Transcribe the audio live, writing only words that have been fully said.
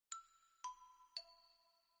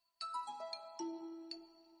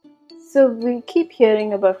So, we keep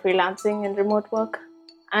hearing about freelancing and remote work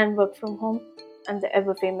and work from home and the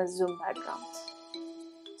ever famous Zoom backgrounds.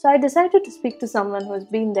 So, I decided to speak to someone who has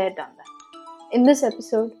been there, done that. In this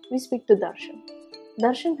episode, we speak to Darshan.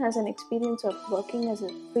 Darshan has an experience of working as a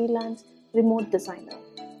freelance remote designer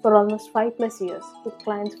for almost 5 plus years with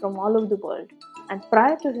clients from all over the world. And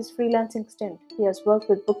prior to his freelancing stint, he has worked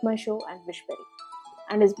with Book My Show and Wishberry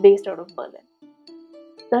and is based out of Berlin.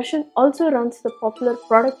 Darshan also runs the popular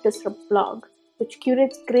Product Disrupt blog, which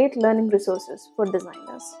curates great learning resources for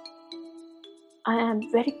designers. I am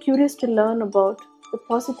very curious to learn about the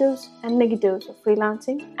positives and negatives of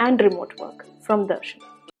freelancing and remote work from Darshan.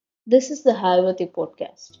 This is the Hayavati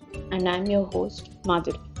podcast, and I'm your host,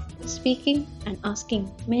 Madhuri, speaking and asking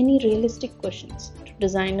many realistic questions to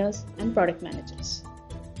designers and product managers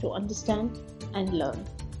to understand and learn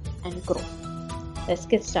and grow. Let's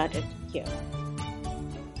get started here.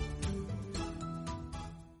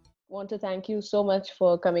 Want to thank you so much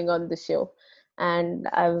for coming on the show, and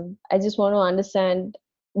I just want to understand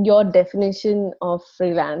your definition of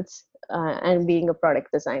freelance and being a product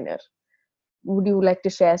designer. Would you like to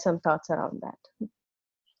share some thoughts around that?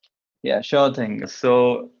 Yeah, sure thing.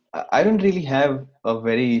 So I don't really have a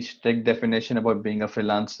very strict definition about being a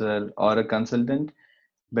freelancer or a consultant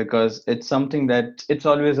because it's something that it's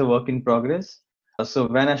always a work in progress. So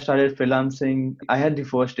when I started freelancing, I had the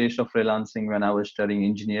first taste of freelancing when I was studying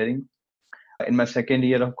engineering. In my second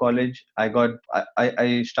year of college,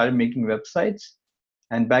 I started making websites.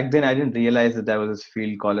 And back then I didn't realize that there was this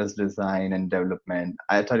field called as design and development.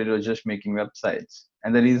 I thought it was just making websites.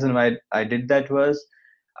 And the reason why I did that was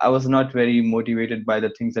I was not very motivated by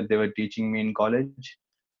the things that they were teaching me in college.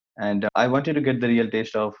 And I wanted to get the real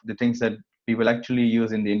taste of the things that people actually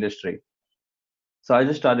use in the industry. So I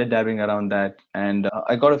just started dabbling around that and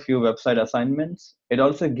I got a few website assignments. It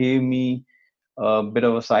also gave me a bit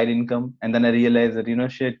of a side income. And then I realized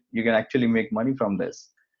that, shit, you can actually make money from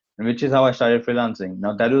this, and which is how I started freelancing.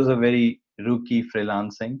 Now, that was a very rookie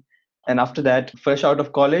freelancing. And after that, fresh out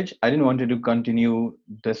of college, I didn't want to continue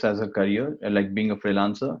this as a career, like being a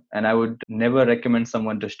freelancer. And I would never recommend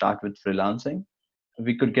someone to start with freelancing.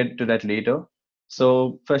 We could get to that later.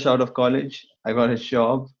 So, fresh out of college, I got a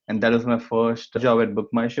job, and that was my first job at Book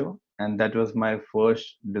My Show. And that was my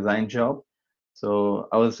first design job. So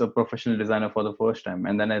I was a professional designer for the first time,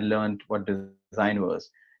 and then I learned what design was.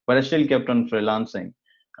 But I still kept on freelancing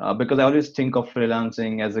because I always think of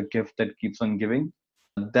freelancing as a gift that keeps on giving.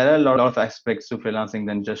 There are a lot of aspects to freelancing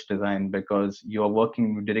than just design because you are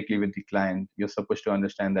working directly with the client. You're supposed to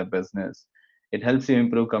understand their business. It helps you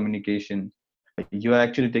improve communication. You are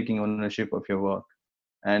actually taking ownership of your work,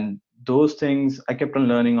 and those things I kept on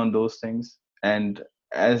learning on those things. And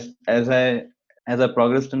as I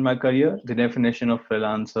progressed in my career, the definition of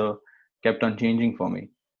freelancer kept on changing for me.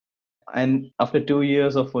 And after 2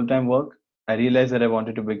 years of full-time work, I realized that I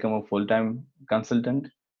wanted to become a full-time consultant,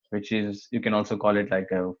 which is, you can also call it like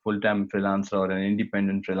a full-time freelancer or an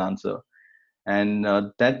independent freelancer. And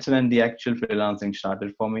that's when the actual freelancing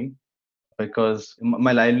started for me because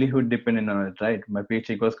my livelihood depended on it, right? My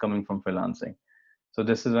paycheck was coming from freelancing. So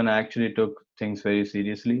this is when I actually took things very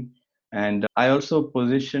seriously. And I also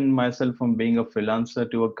positioned myself from being a freelancer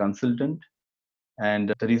to a consultant.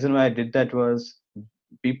 And the reason why I did that was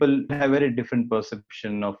people have very different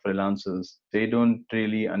perception of freelancers. They don't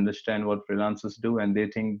really understand what freelancers do, and they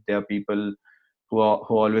think they are people who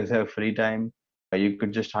always have free time. You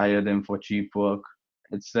could just hire them for cheap work.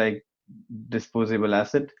 It's like disposable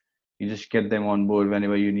asset. You just get them on board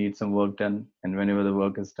whenever you need some work done, and whenever the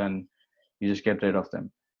work is done, you just get rid of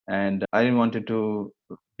them. And I didn't want it to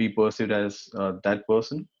be perceived as that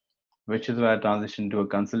person, which is why I transitioned to a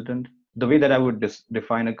consultant. The way that I would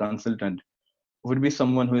define a consultant would be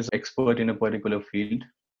someone who is expert in a particular field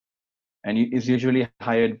and is usually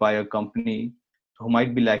hired by a company who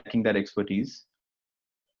might be lacking that expertise.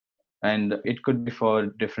 And it could be for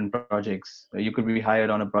different projects. You could be hired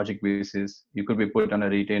on a project basis, you could be put on a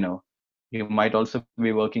retainer. You might also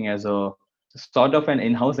be working as a sort of an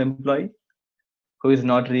in-house employee who is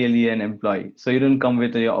not really an employee. So you don't come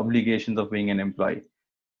with the obligations of being an employee.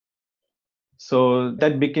 So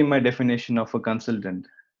that became my definition of a consultant.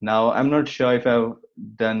 Now, I'm not sure if I've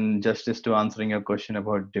done justice to answering your question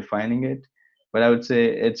about defining it, but I would say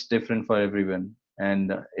it's different for everyone.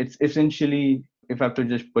 And it's essentially, if I have to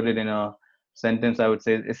just put it in a sentence, I would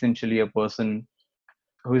say essentially a person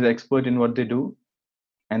who is expert in what they do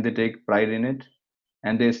and they take pride in it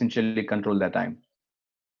and they essentially control their time.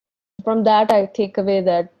 From that, I take away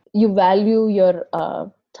that you value your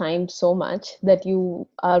time so much that you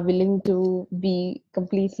are willing to be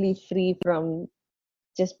completely free from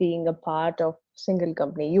just being a part of single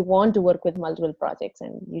company. You want to work with multiple projects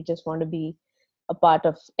and you just want to be a part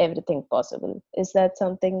of everything possible. Is that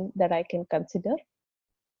something that I can consider?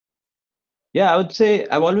 Yeah, I would say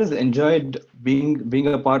I've always enjoyed being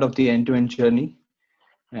a part of the end-to-end journey.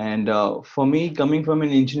 And for me, coming from an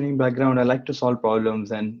engineering background, I like to solve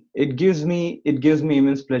problems, and it gives me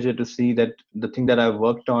immense pleasure to see that the thing that I've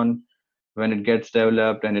worked on, when it gets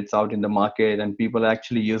developed and it's out in the market and people are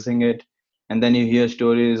actually using it, and then you hear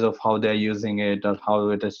stories of how they're using it or how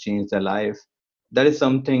it has changed their life. That is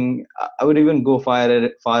something I would even go far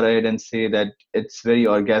ahead and say that it's very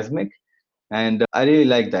orgasmic, and I really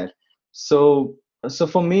like that. So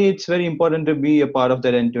for me, it's very important to be a part of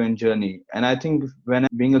that end-to-end journey. And I think when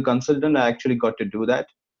being a consultant, I actually got to do that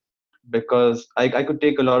because I could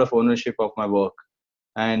take a lot of ownership of my work.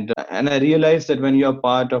 And I realized that when you're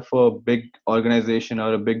part of a big organization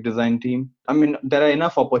or a big design team, I mean, there are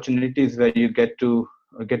enough opportunities where you get to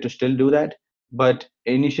still do that. But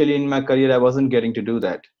initially in my career, I wasn't getting to do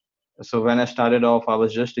that. So when I started off, I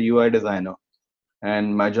was just a UI designer,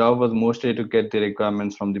 and my job was mostly to get the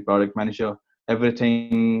requirements from the product manager.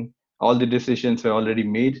 Everything, all the decisions were already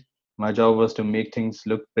made. My job was to make things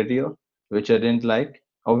look prettier, which I didn't like.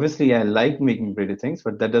 Obviously I like making pretty things,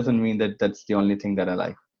 but that doesn't mean that that's the only thing that I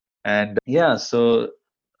like. And yeah, so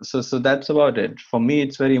that's about it. For me,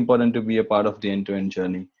 it's very important to be a part of the end-to-end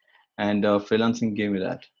journey, and freelancing gave me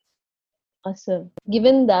that. Awesome.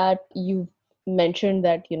 Given that you mentioned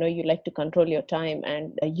that you like to control your time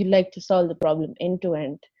and you like to solve the problem end to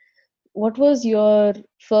end, what was your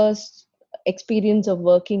first experience of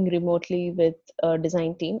working remotely with a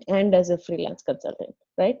design team and as a freelance consultant,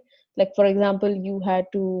 right? Like, for example, you had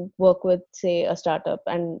to work with, say, a startup,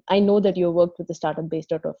 and I know that you worked with a startup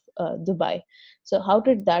based out of Dubai. So, how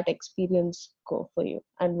did that experience go for you,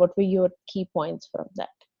 and what were your key points from that?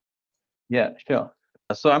 Yeah, sure.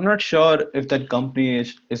 So I'm not sure if that company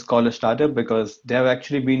is called a startup because they have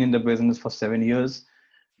actually been in the business for 7 years.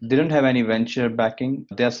 They don't have any venture backing.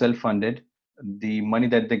 They are self-funded. The money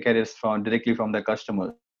that they get is from directly from their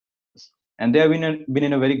customers, and they have been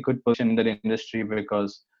in a very good position in that industry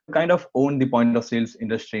because they kind of own the point of sales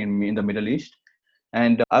industry in the Middle East.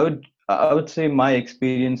 And I would say my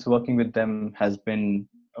experience working with them has been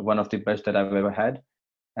one of the best that I've ever had.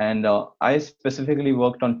 And I specifically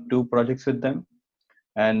worked on two projects with them,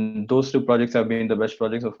 and those two projects have been the best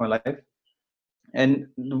projects of my life. And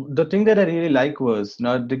the thing that I really like was,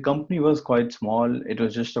 now the company was quite small. It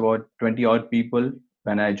was just about 20 odd people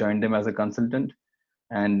when I joined them as a consultant.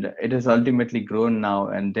 And it has ultimately grown now,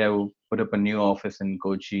 and they've put up a new office in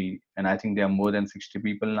Kochi. And I think there are more than 60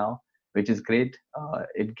 people now, which is great.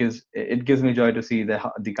 It gives me joy to see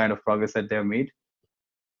the kind of progress that they've made.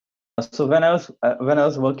 So when I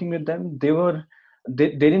was working with them, they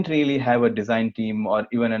didn't really have a design team or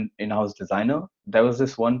even an in-house designer. There was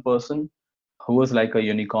this one person who was like a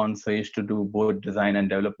unicorn, so he used to do both design and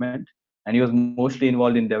development, and he was mostly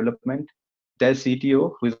involved in development. Their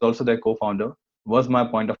CTO, who is also their co-founder, was my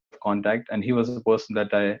point of contact, and he was the person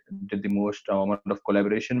that I did the most amount of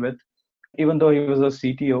collaboration with. Even though he was a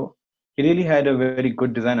CTO, he really had a very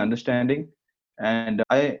good design understanding. And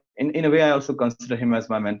in a way, I also consider him as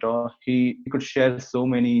my mentor. He could share so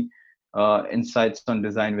many insights on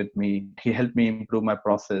design with me. He helped me improve my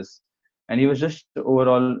process, and he was just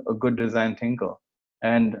overall a good design thinker.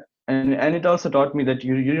 And it also taught me that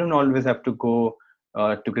you don't always have to go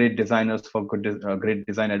to great designers for great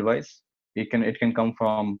design advice. It can come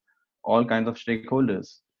from all kinds of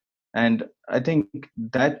stakeholders. And I think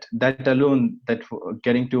that alone,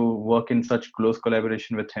 getting to work in such close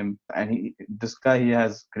collaboration with him, and this guy, he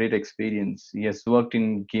has great experience. He has worked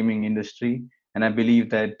in gaming industry, and I believe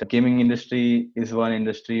that gaming industry is one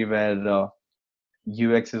industry where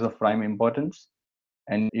UX is of prime importance,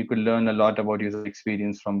 and you could learn a lot about user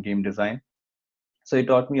experience from game design. So it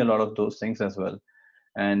taught me a lot of those things as well.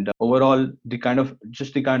 And overall, the kind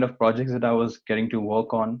of projects that I was getting to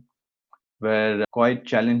work on were quite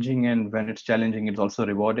challenging, and when it's challenging, it's also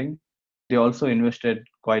rewarding. They also invested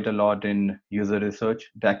quite a lot in user research.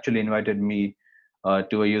 They actually invited me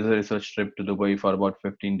to a user research trip to Dubai for about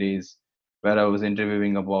 15 days, where I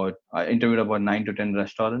interviewed about 9 to 10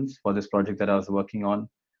 restaurants for this project that I was working on.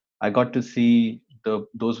 I got to see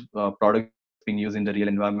those products being used in the real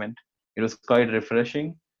environment. It was quite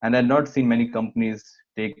refreshing, and I'd not seen many companies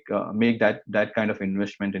make that kind of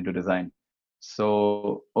investment into design.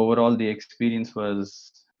 So overall, the experience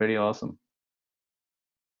was pretty awesome.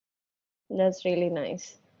 That's really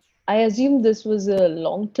nice. I assume this was a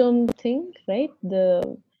long-term thing, right?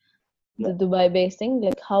 The Yeah. Dubai-based thing.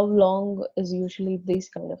 Like, how long is usually these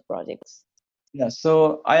kind of projects? Yeah,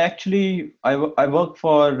 so I worked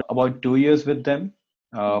for about 2 years with them.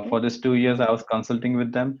 Mm-hmm. For this 2 years, I was consulting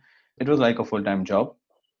with them. It was like a full-time job,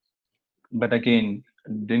 but again,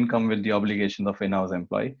 didn't come with the obligations of in-house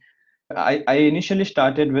employee. I initially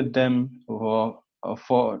started with them uh,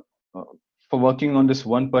 for working on this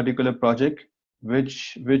one particular project,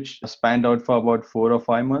 which spanned out for about 4 or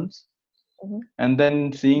 5 months. Mm-hmm. And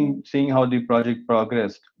then seeing how the project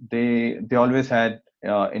progressed, they always had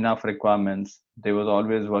enough requirements. They was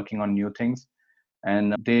always working on new things,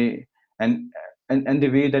 and they and and the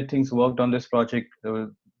way that things worked on this project,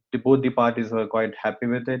 both the parties were quite happy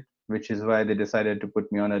with it, which is why they decided to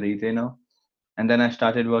put me on a retainer. And then I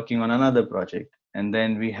started working on another project, and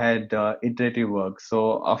then we had iterative work.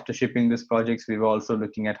 So after shipping these projects, we were also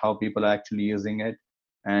looking at how people are actually using it,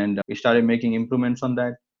 and we started making improvements on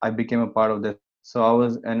that. I became a part of this. So I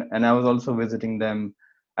was also visiting them.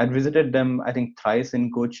 I'd visited them, I think, thrice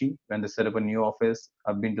in Kochi when they set up a new office.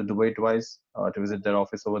 I've been to Dubai twice to visit their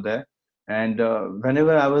office over there. And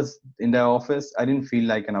whenever I was in their office, I didn't feel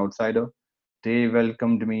like an outsider. They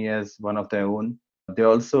welcomed me as one of their own. They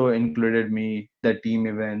also included me their team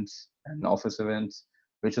events and office events,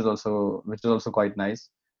 which is also quite nice.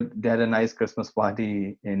 They had a nice Christmas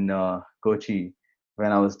party in Kochi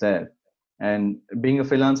when I was there. And being a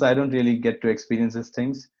freelancer, I don't really get to experience these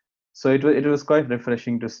things. So it was quite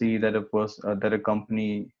refreshing to see that that a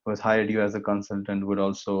company who has hired you as a consultant would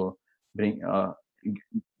also bring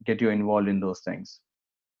get you involved in those things.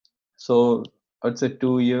 So I'd say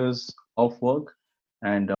 2 years of work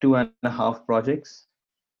and 2.5 projects.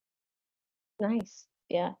 Nice.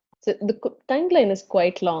 Yeah. So the timeline is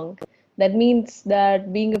quite long. That means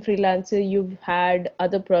that being a freelancer, you've had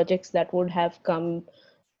other projects that would have come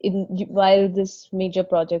while this major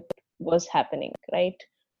project was happening, right?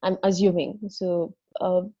 I'm assuming. So,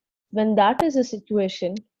 when that is a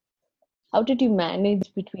situation, how did you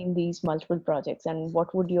manage between these multiple projects, and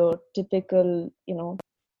what would your typical,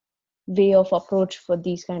 way of approach for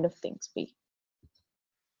these kind of things be?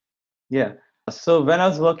 Yeah. So when I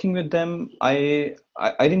was working with them, I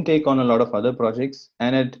didn't take on a lot of other projects,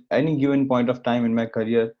 and at any given point of time in my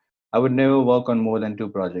career, I would never work on more than two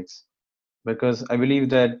projects because I believe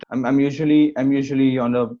that I'm usually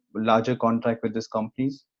on a larger contract with these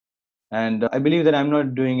companies, and I believe that I'm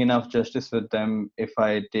not doing enough justice with them if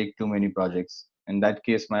I take too many projects. In that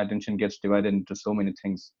case, my attention gets divided into so many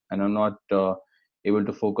things, and I'm not able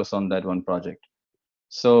to focus on that one project.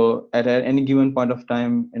 So at any given point of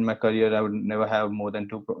time in my career, I would never have more than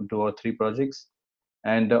two or three projects.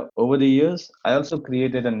 And over the years, I also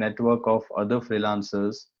created a network of other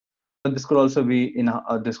freelancers. This could also be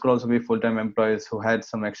full-time employees who had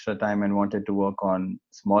some extra time and wanted to work on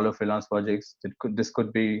smaller freelance projects. This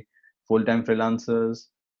could be full-time freelancers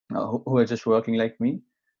who are just working like me.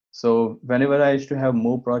 So whenever I used to have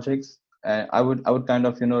more projects, I would kind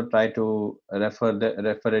of try to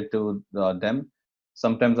refer it to them.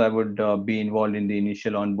 Sometimes I would be involved in the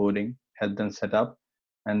initial onboarding, help them set up,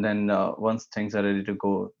 and then once things are ready to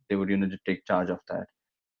go, they would just take charge of that.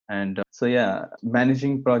 And so yeah,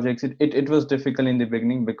 managing projects, it was difficult in the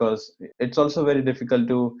beginning because it's also very difficult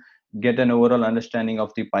to get an overall understanding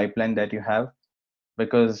of the pipeline that you have,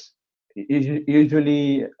 because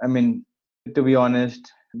usually, I mean, to be honest,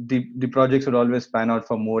 the projects would always pan out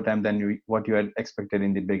for more time than what you had expected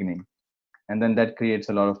in the beginning, and then that creates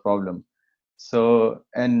a lot of problem. So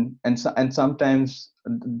and sometimes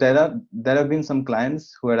there have been some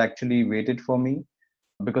clients who had actually waited for me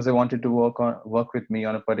because they wanted to work with me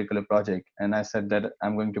on a particular project, and I said that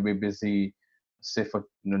I'm going to be busy, say, for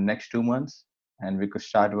the next 2 months, and we could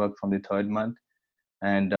start work from the third month.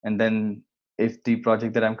 And then if the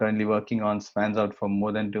project that I'm currently working on spans out for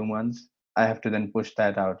more than 2 months, I have to then push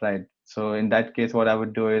that out, right? So in that case, what I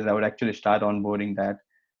would do is I would actually start onboarding that,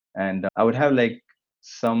 and I would have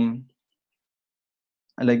some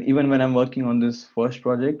like even when I'm working on this first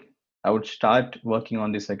project, I would start working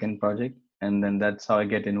on the second project, and then that's how I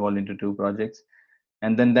get involved into two projects.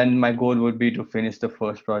 And then my goal would be to finish the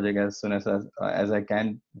first project as soon as I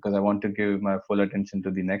can, because I want to give my full attention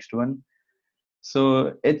to the next one.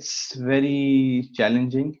 So it's very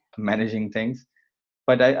challenging managing things,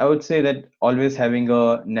 but I would say that always having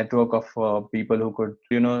a network of people who could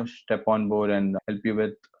step on board and help you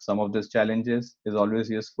with some of these challenges is always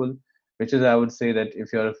useful. Which is, I would say, that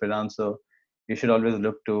if you're a freelancer, you should always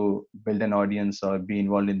look to build an audience or be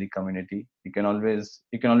involved in the community. You can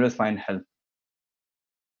always find help.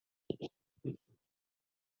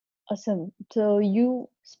 Awesome. So you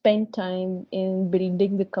spent time in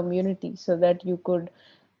building the community so that you could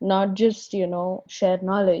not just share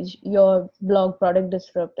knowledge. Your blog Product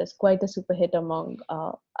Disrupt is quite a super hit among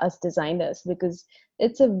us designers, because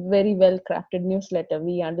it's a very well crafted newsletter.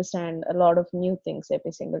 We understand a lot of new things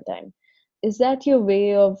every single time. Is that your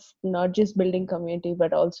way of not just building community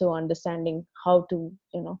but also understanding how to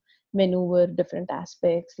maneuver different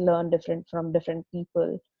aspects, learn different from different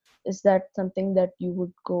people? Is that something that you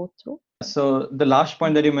would go through? So the last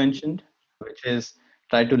point that you mentioned, which is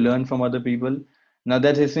try to learn from other people. Now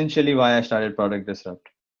that's essentially why I started Product Disrupt,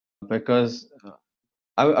 because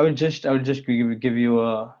I would just give you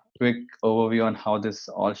a quick overview on how this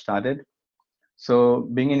all started. So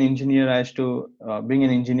being an engineer, being an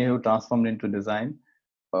engineer who transformed into design,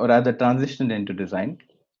 or rather transitioned into design.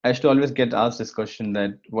 I used to always get asked this question,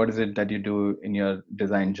 that what is it that you do in your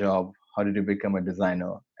design job? How did you become a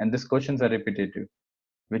designer? And these questions are repetitive,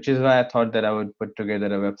 which is why I thought that I would put together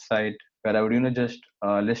a website where I would, just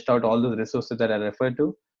list out all those resources that I refer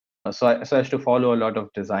to. So I used to follow a lot of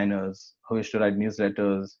designers who used to write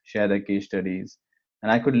newsletters, share their case studies,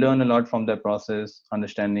 and I could learn a lot from their process,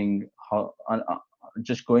 understanding how,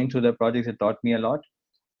 just going through their projects, it taught me a lot.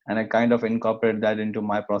 And I kind of incorporated that into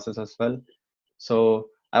my process as well. So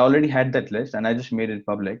I already had that list and I just made it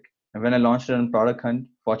public. And when I launched it on Product Hunt,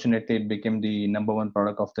 fortunately, it became the number one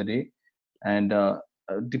product of the day. And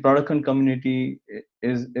the Product Hunt community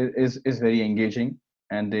is very engaging,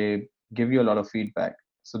 and they give you a lot of feedback.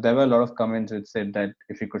 So there were a lot of comments which said that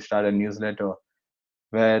if you could start a newsletter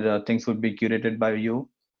where things would be curated by you,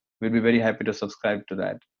 we'd be very happy to subscribe to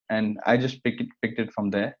that. And I just picked it from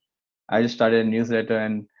there. I just started a newsletter,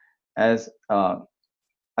 and as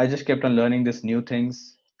I just kept on learning these new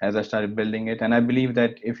things as I started building it. And I believe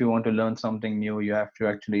that if you want to learn something new, you have to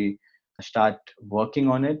actually start working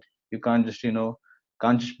on it. You can't just,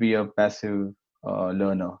 can't just be a passive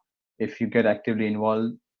learner. If you get actively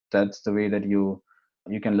involved, that's the way that you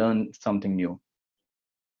can learn something new.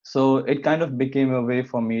 So it kind of became a way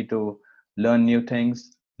for me to learn new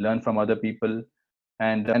things, learn from other people,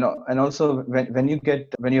 and also when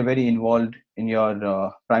you're very involved in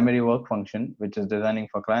your primary work function, which is designing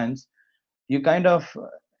for clients, you kind of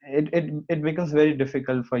it becomes very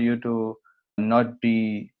difficult for you to not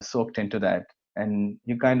be soaked into that, and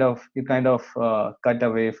you kind of cut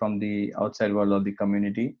away from the outside world or the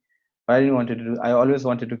community. I always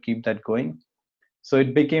wanted to keep that going. So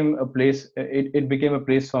it became a place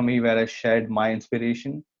for me where I shared my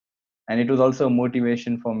inspiration, and it was also a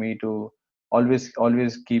motivation for me to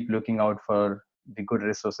always keep looking out for the good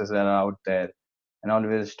resources that are out there, and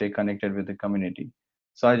always stay connected with the community.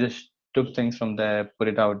 So I just took things from there, put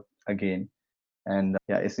it out again, and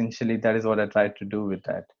yeah, essentially that is what I tried to do with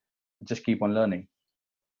that. Just keep on learning.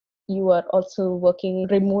 You are also working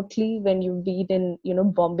remotely when you've been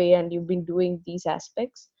in Bombay, and you've been doing these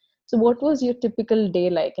aspects. So what was your typical day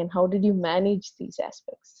like, and how did you manage these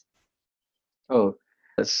aspects? Oh,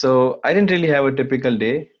 so I didn't really have a typical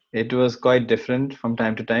day. It was quite different from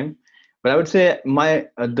time to time. But I would say my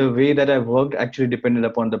the way that I worked actually depended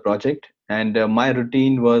upon the project, and my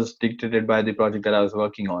routine was dictated by the project that I was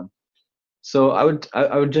working on. So I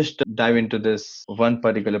would just dive into this one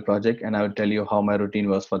particular project, and I would tell you how my routine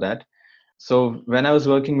was for that. So when I was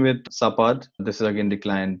working with Sapad, this is again the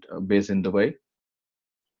client based in Dubai.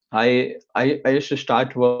 I used to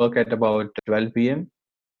start work at about 12 p.m.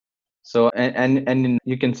 So and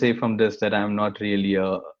you can say from this that I'm not really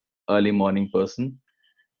a early morning person.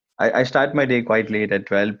 I start my day quite late at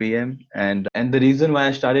 12 p.m. And the reason why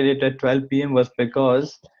I started it at 12 p.m. was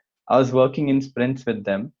because I was working in sprints with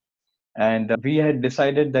them, and we had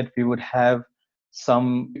decided that we would have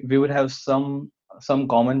some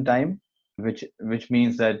common time, which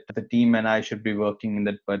means that the team and I should be working in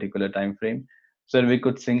that particular time frame, so that we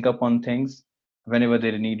could sync up on things. Whenever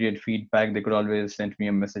they needed feedback, they could always send me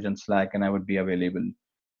a message on Slack, and I would be available.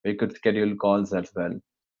 We could schedule calls as well.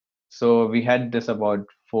 So we had this about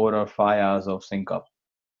 4 or 5 hours of sync up,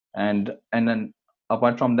 and then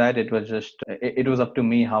apart from that, it was up to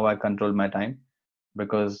me how I controlled my time,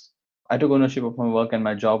 because I took ownership of my work, and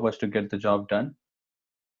my job was to get the job done.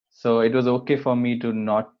 So it was okay for me to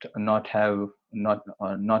not have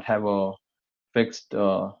a fixed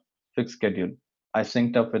fixed schedule. I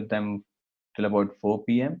synced up with them till about 4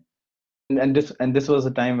 p.m. And this was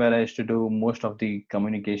a time where I used to do most of the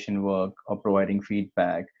communication work, or providing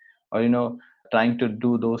feedback, or trying to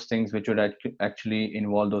do those things which would actually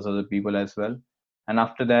involve those other people as well. And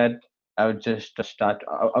after that, I would just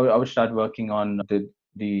I would start working on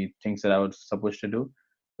the things that I was supposed to do,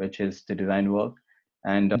 which is the design work.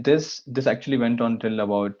 And this actually went on till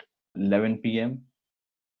about 11 p.m.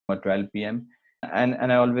 or 12 p.m.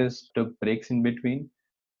 And I always took breaks in between.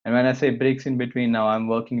 And when I say breaks in between, now I'm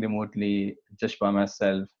working remotely just by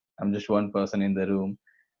myself. I'm just one person in the room.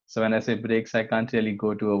 So when I say breaks, I can't really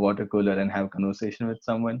go to a water cooler and have conversation with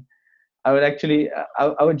someone. I would actually,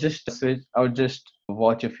 I would just switch. I would just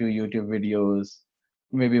watch a few YouTube videos,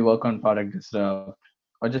 maybe work on Product Disrupt,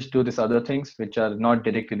 or just do these other things which are not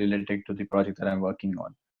directly related to the project that I'm working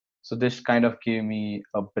on. So this kind of gave me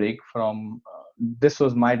a break from. This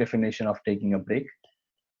was my definition of taking a break.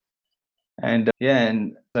 And yeah,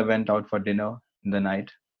 and I went out for dinner in the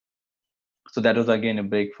night. So that was again a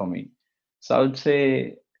break for me. So I would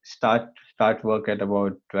say start work at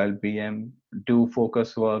about 12 p.m. Do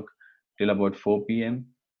focus work till about 4 p.m.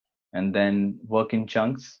 and then work in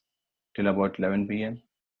chunks till about 11 p.m.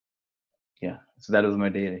 Yeah, so that was my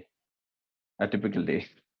day, a typical day.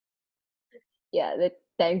 Yeah, that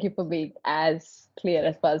thank you for being as clear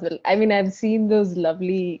as possible. I mean, I've seen those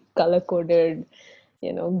lovely color coded,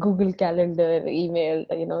 Google Calendar, email,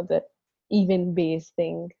 the event based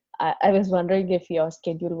thing. I was wondering if your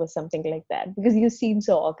schedule was something like that because you seem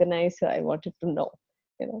so organized. So I wanted to know,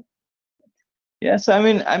 you know. Yes, I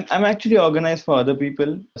mean, I'm actually organized for other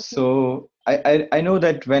people. So I know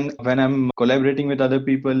that when I'm collaborating with other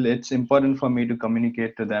people, it's important for me to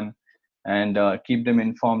communicate to them and keep them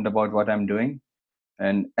informed about what I'm doing.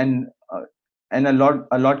 And and a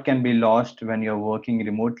lot can be lost when you're working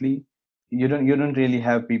remotely. You don't really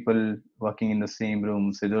have people working in the same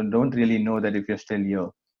room, so you don't really know that if you're still here.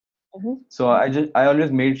 Mhm. So I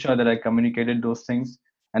always made sure that I communicated those things.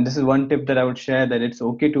 And this is one tip that I would share, that it's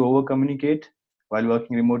okay to over communicate while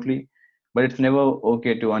working remotely, but it's never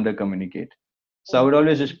okay to under communicate. So I would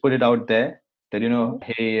always just put it out there that, Mhm.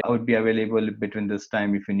 hey, I would be available between this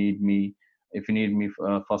time if you need me. If you need me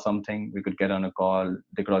for something, we could get on a call.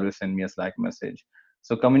 They could always send me a Slack message.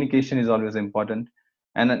 So communication is always important.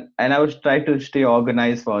 And I would try to stay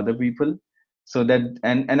organized for other people, so that,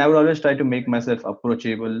 and I would always try to make myself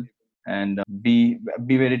approachable and be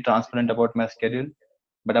very transparent about my schedule.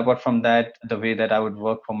 But apart from that, the way that I would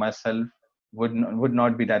work for myself would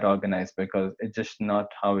not be that organized, because it's just not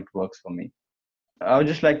how it works for me. I would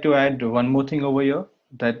just like to add one more thing over here,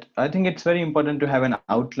 that I think it's very important to have an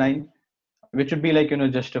outline, which would be like,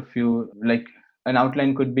 just a few, like an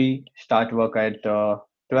outline could be start work at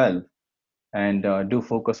 12 and do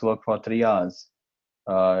focus work for 3 hours,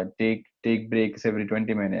 take breaks every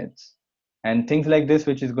 20 minutes, and things like this,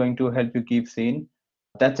 which is going to help you keep sane.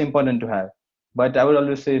 That's important to have. But I would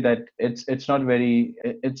always say that it's not very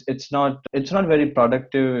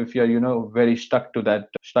productive if you're very stuck to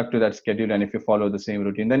that schedule, and if you follow the same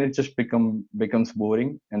routine, then it just becomes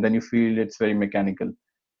boring, and then you feel it's very mechanical.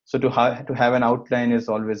 So to have an outline is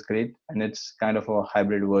always great, and it's kind of a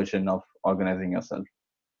hybrid version of organizing yourself.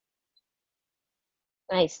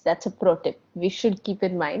 Nice. That's a pro tip. We should keep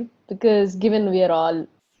in mind because given we are all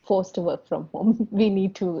forced to work from home, we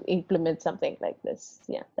need to implement something like this.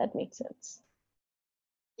 Yeah, that makes sense.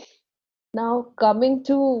 Now, coming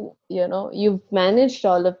to, you've managed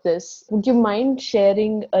all of this. Would you mind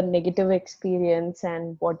sharing a negative experience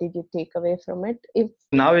and what did you take away from it? If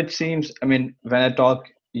Now it seems, I mean, when I talk,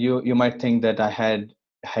 you might think that I had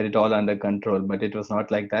it all under control, but it was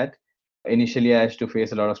not like that. Initially, I had to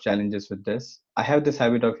face a lot of challenges with this. I have this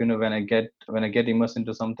habit of, when I get immersed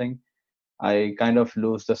into something, I kind of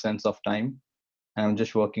lose the sense of time, and I'm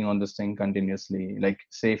just working on this thing continuously. Like,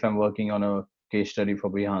 say if I'm working on a case study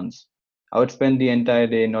for Behance, I would spend the entire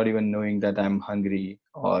day not even knowing that I'm hungry,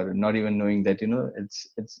 or not even knowing that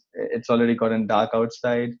it's already gotten dark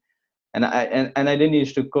outside, and I didn't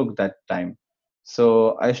used to cook that time.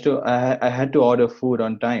 So I had to order food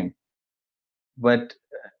on time. But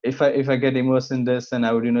if I get immersed in this, then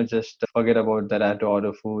I would just forget about that I had to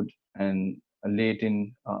order food. And late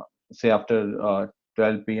in say after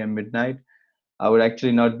 12 p.m. midnight, I would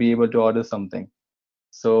actually not be able to order something.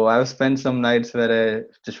 So I've spent some nights where I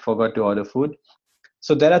just forgot to order food.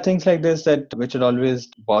 So there are things like this that which had always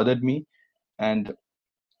bothered me. And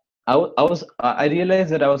I realized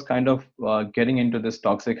that I was kind of getting into this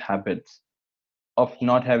toxic habits of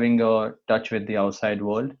not having a touch with the outside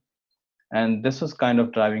world, and this was kind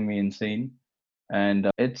of driving me insane. And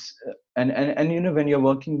it's and when you're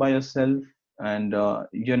working by yourself, and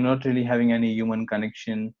you're not really having any human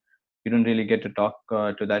connection, you don't really get to talk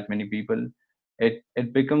to that many people.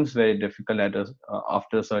 It becomes very difficult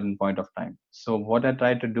after a certain point of time. So what I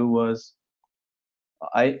tried to do was,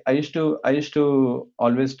 I used to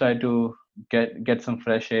always try to get some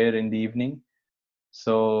fresh air in the evening.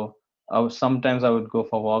 So sometimes I would go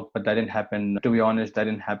for a walk, but that didn't happen. To be honest, that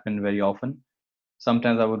didn't happen very often.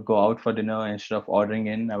 Sometimes I would go out for dinner instead of ordering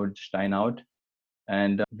in. I would just dine out.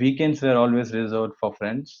 And weekends were always reserved for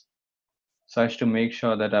friends. so as to make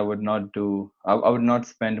sure that I would not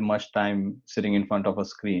spend much time sitting in front of a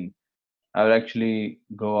screen. I would actually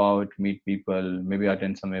go out, meet people, maybe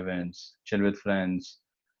attend some events, chill with friends,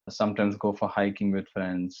 sometimes go for hiking with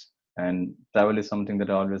friends. And travel is something that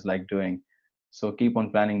I always like doing. So keep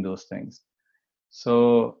on planning those things.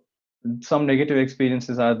 So some negative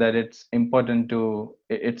experiences are that it's important to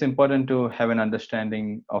have an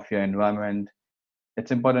understanding of your environment.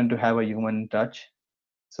 It's important to have a human touch.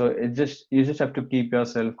 So you just have to keep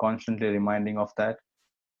yourself constantly reminding of that,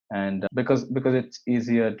 and because it's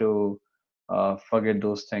easier to forget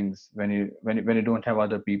those things when you don't have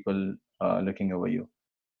other people looking over you.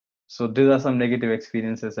 So these are some negative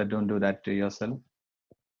experiences that don't do that to yourself.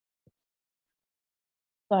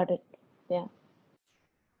 Got it. Yeah.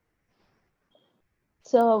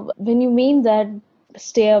 So when you mean that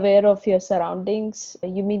stay aware of your surroundings,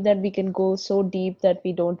 you mean that we can go so deep that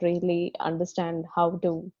we don't really understand how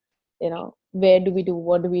to, where do we do,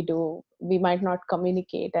 what do we do? We might not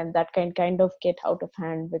communicate, and that can kind of get out of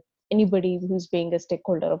hand with anybody who's being a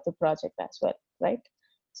stakeholder of the project as well, right?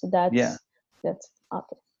 So Yeah. that's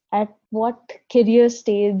okay. At what career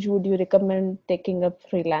stage would you recommend taking up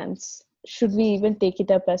freelance? Should we even take it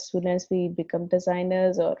up as soon as we become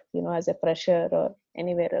designers, or as a fresher or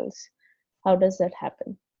anywhere else? How does that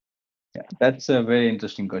happen? Yeah, that's a very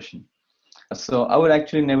interesting question. So I would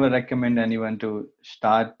actually never recommend anyone to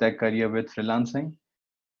start their career with freelancing,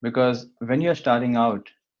 because when you're starting out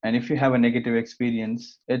and if you have a negative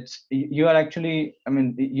experience, you are actually, I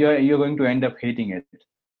mean, you're going to end up hating it,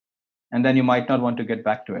 and then you might not want to get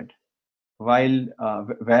back to it. While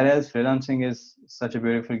whereas freelancing is such a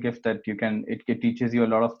beautiful gift that it teaches you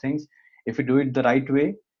a lot of things. If you do it the right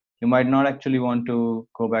way, you might not actually want to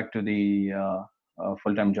go back to the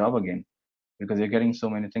full-time job again, because you're getting so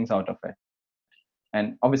many things out of it.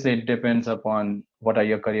 And obviously it depends upon what are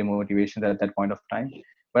your career motivations at that point of time,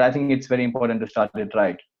 but I think it's very important to start it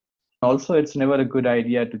right. Also, it's never a good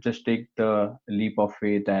idea to just take the leap of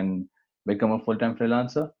faith and become a full-time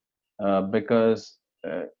freelancer, because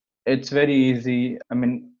it's very easy. I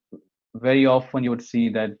mean, very often you would see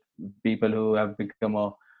that people who have become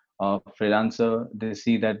a freelancer, they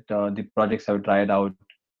see that the projects have dried out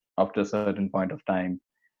after a certain point of time.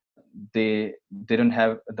 They don't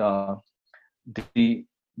have the the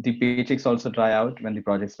paychecks also dry out when the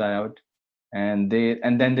projects dry out, and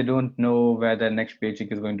then they don't know where their next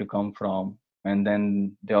paycheck is going to come from, and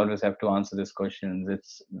then they always have to answer these questions.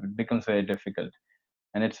 It becomes very difficult,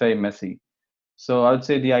 and it's very messy. So I would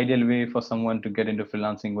say the ideal way for someone to get into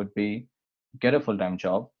freelancing would be get a full-time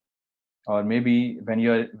job, or maybe when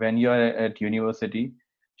you're at university,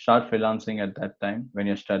 start freelancing at that time when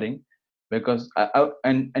you're studying. Because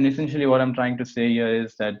and essentially what I'm trying to say here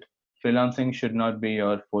is that freelancing should not be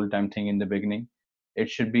your full-time thing in the beginning. It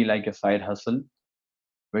should be like a side hustle,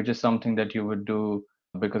 which is something that you would do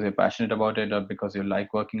because you're passionate about it, or because you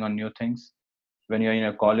like working on new things. When you're in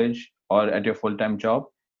a college or at your full-time job,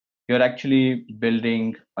 you're actually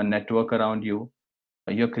building a network around you.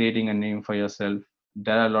 You're creating a name for yourself.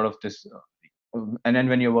 There are a lot of this, and then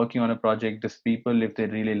when you're working on a project, these people, if they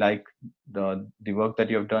really like the work that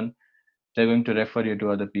you have done, they're going to refer you to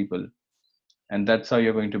other people, and that's how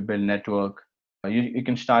you're going to build network. You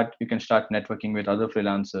can start networking with other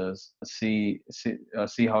freelancers, see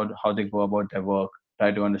how they go about their work,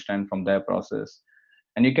 try to understand from their process.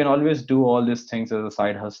 And you can always do all these things as a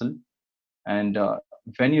side hustle. And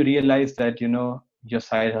when you realize that your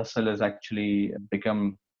side hustle has actually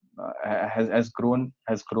become has grown,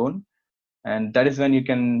 and that is when you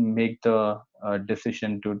can make the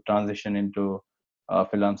decision to transition into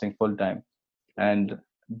freelancing full time. And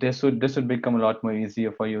this would become a lot more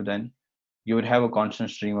easier for you. Then you would have a constant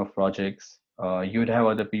stream of projects. You would have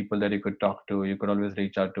other people that you could talk to. You could always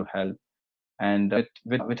reach out to help. And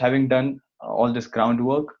with having done all this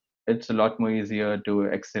groundwork, it's a lot more easier to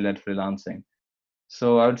excel at freelancing.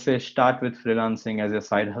 So I would say start with freelancing as a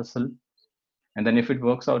side hustle, and then if it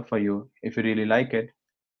works out for you, if you really like it,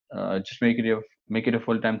 just make it a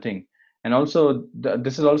full time thing. And also,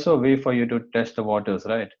 this is also a way for you to test the waters,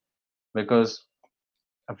 right? Because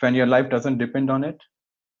when your life doesn't depend on it,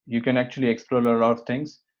 you can actually explore a lot of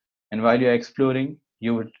things. And while you're exploring,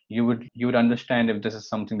 you would understand if this is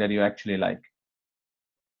something that you actually like,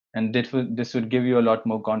 and this would give you a lot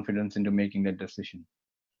more confidence into making that decision.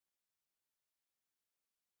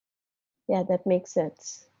 Yeah, that makes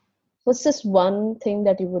sense. What's just one thing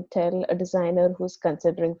that you would tell a designer who's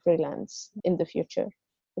considering freelance in the future?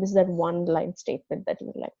 What is that one line statement that you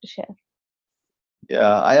would like to share?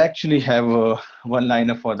 Yeah, I actually have a one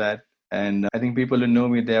liner for that. And I think people who know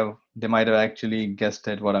me, they might have actually guessed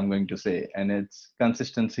at what I'm going to say. And it's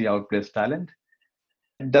consistency outplays talent.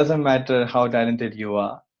 It doesn't matter how talented you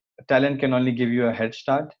are. Talent can only give you a head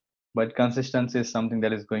start, but consistency is something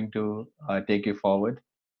that is going to take you forward,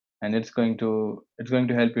 and it's going to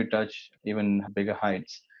help you touch even bigger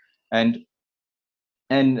heights. And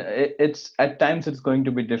it's at times it's going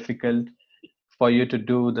to be difficult for you to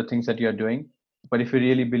do the things that you're doing, but if you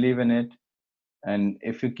really believe in it, and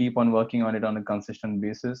if you keep on working on it on a consistent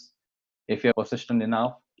basis, if you're persistent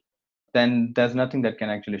enough, then there's nothing that can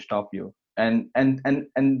actually stop you. And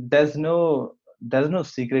there's no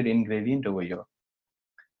secret ingredient over here.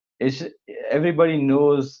 It's Everybody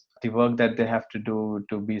knows the work that they have to do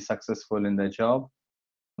to be successful in their job,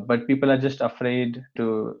 but people are just afraid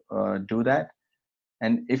to do that.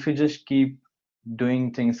 And if you just keep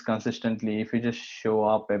doing things consistently, if you just show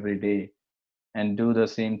up every day and do the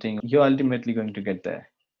same thing, you're ultimately going to get there.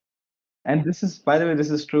 And this is, by the way, this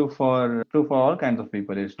is true for all kinds of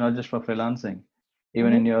people. It's not just for freelancing.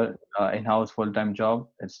 Even Mhm. in your in-house full-time job,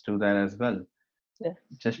 it's true there as well. Yeah.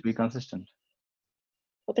 Just be consistent.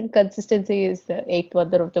 I think consistency is the eighth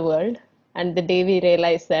wonder of the world, and the day we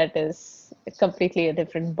realize that is completely a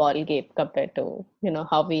different ball game compared to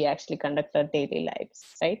how we actually conduct our daily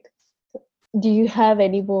lives, right? Do you have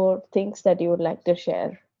any more things that you would like to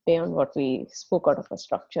share beyond what we spoke out of a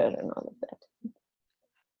structure and all of that?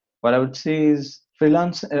 What I would say is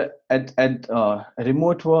freelance at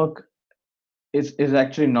remote work is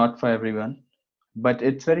actually not for everyone, but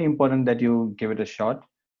it's very important that you give it a shot,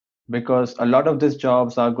 because a lot of these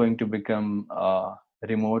jobs are going to become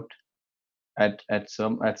remote at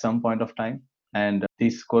some point of time. And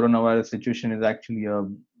this coronavirus situation is actually a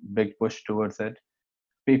big push towards it.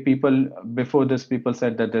 People before this, people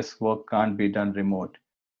said that this work can't be done remote,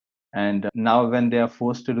 and now when they are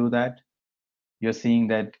forced to do that, you're seeing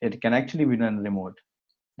that it can actually be done remote.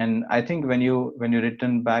 And I think when you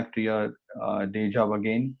return back to your day job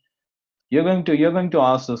again, you're going to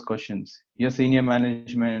ask those questions. Your senior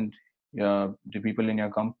management, the people in your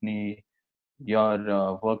company, your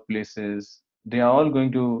workplaces, they are all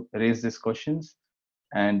going to raise these questions.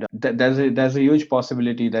 And there's a huge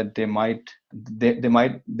possibility that they might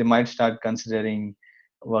start considering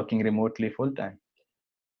working remotely full time.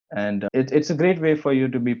 And it's a great way for you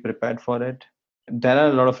to be prepared for it. There are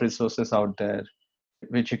a lot of resources out there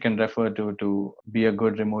which you can refer to be a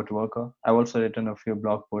good remote worker. I've also written a few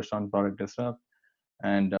blog posts on Product Disrupt.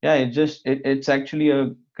 And yeah, it's actually a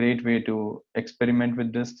great way to experiment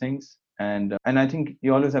with these things. And I think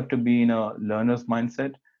you always have to be in a learner's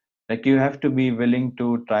mindset. Like, you have to be willing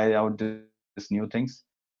to try out these new things.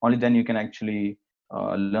 Only then you can actually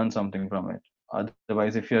learn something from it.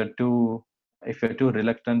 Otherwise, if you're too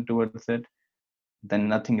reluctant towards it, then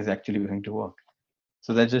nothing is actually going to work.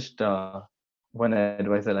 So that's just one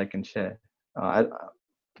advice that I can share.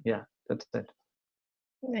 Yeah, that's it.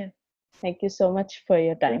 Yeah. Thank you so much for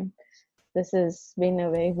your time. This has been a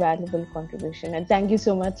very valuable contribution, and thank you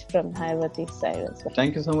so much from Hayawati's side as well.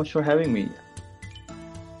 Thank you so much for having me.